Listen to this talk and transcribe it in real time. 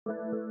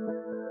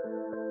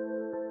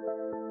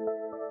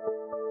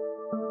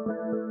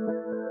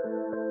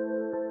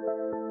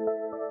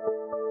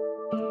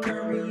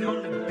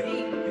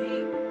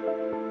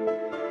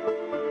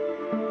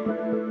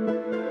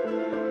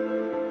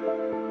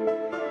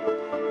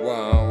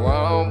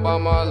Round by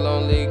my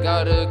lonely,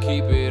 gotta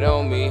keep it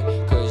on me.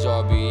 Cause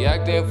y'all be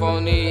acting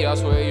phony, I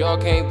swear y'all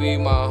can't be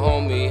my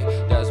homie.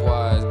 That's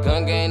why it's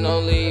gun gang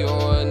only,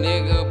 or a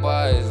nigga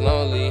by his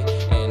lonely.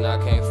 And I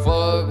can't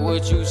fuck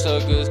with you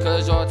suckers,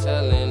 cause y'all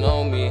telling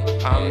on me.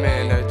 I'm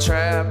in the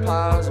trap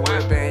house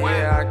whipping,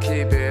 yeah, I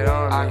keep it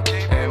on me.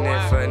 And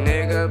if a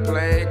nigga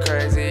play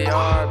crazy,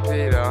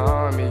 RP the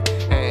homie.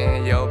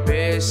 And yo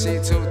bitch, she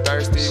too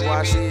thirsty,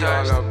 why she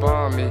all up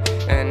on me?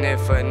 And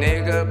if a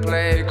nigga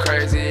play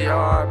crazy,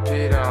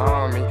 RP the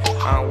homie.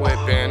 I'm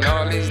whipping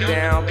all these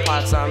damn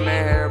pots, I'm in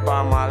here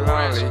by my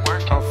lonely.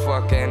 I'm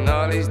fucking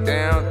all these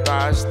damn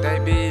thoughts, they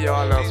be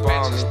all up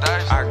on me.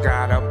 I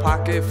got a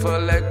pocket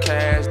full of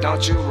cash,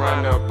 don't you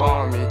run up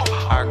on me.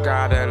 I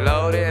got a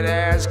loaded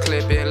ass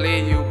clip, it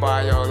leave you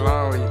by your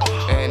lonely.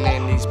 And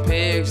then these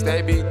pigs,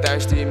 they be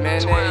thirsty,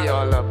 man, they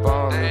all up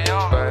on me.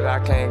 But I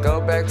can't go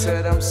back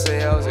to them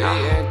cells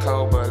eating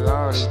cold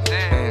bologna.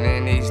 And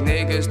then these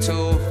niggas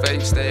too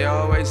fake, they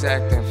always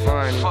acting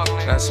funny.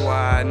 That's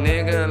why a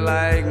nigga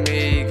like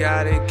me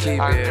gotta keep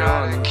it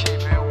on me.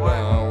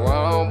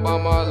 Round by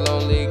my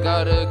lonely,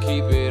 gotta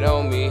keep it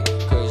on me.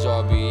 Cause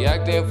y'all be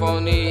acting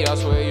phony, I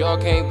swear y'all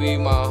can't be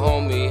my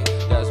homie.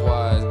 That's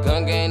why it's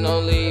gun gang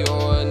only,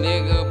 or a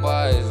nigga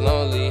by his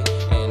lonely.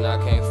 And I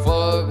can't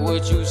fuck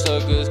with you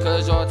suckers,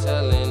 cause y'all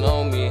telling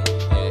on me.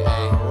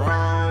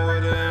 Around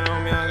with it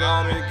on me, I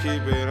got me,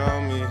 keep it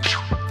on me.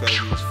 Cause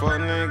these fuck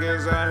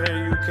niggas out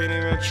here, you can't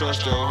even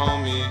trust your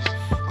homies.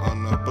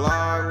 On the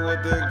block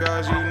with the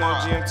guys, you know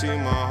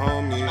GMT my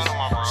homies.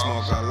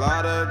 Smoke a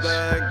lot of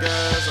that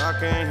gas, I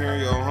can't hear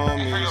your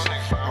homies.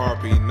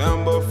 RP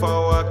number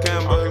 4, I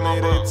can't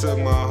believe they took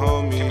my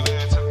homie.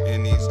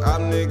 And these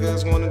op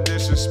niggas wanna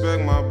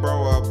disrespect my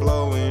bro, I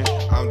blowin'.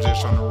 I'm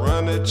just tryna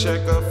run a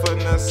check up,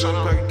 finesse up,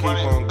 I can keep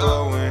on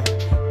glowing.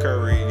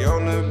 Curry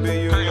on the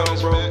beat, you know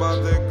bro,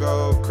 about to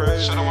go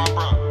crazy.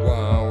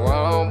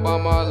 Round by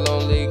my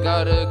lonely,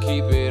 gotta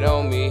keep it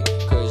on me.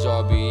 Cause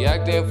y'all be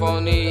acting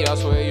phony, I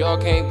swear y'all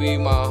can't be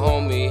my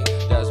homie.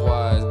 That's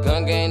why it's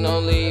gun gang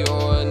only,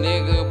 or a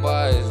nigga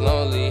by his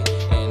lonely.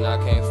 And I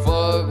can't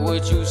fuck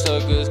with you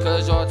suckers,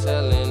 cause y'all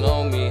telling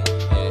on me.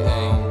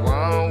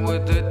 Round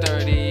with the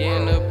 30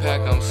 in the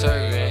pack I'm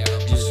serving.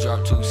 Just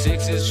dropped 2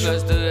 6s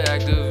plus the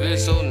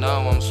activist, so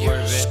now I'm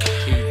swerving.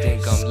 He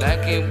think I'm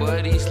lacking,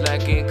 but he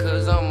slacking,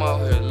 cause I'm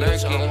out here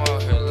lurking.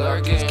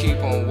 Lurkers keep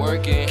on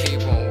working,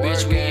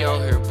 bitch, we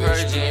out here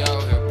purging.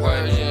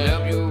 Running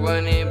up, you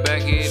running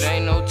back, it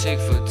ain't no tick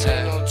for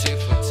tack.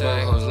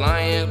 Those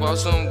lions bought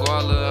some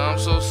guala, I'm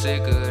so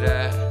sick of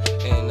that.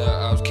 And the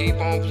ops keep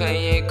on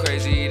playing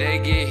crazy, they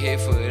get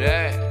hit for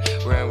that.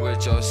 Ran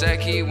with your sack,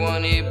 he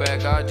want it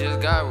back, I just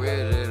got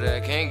rid of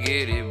that, can't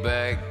get it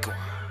back.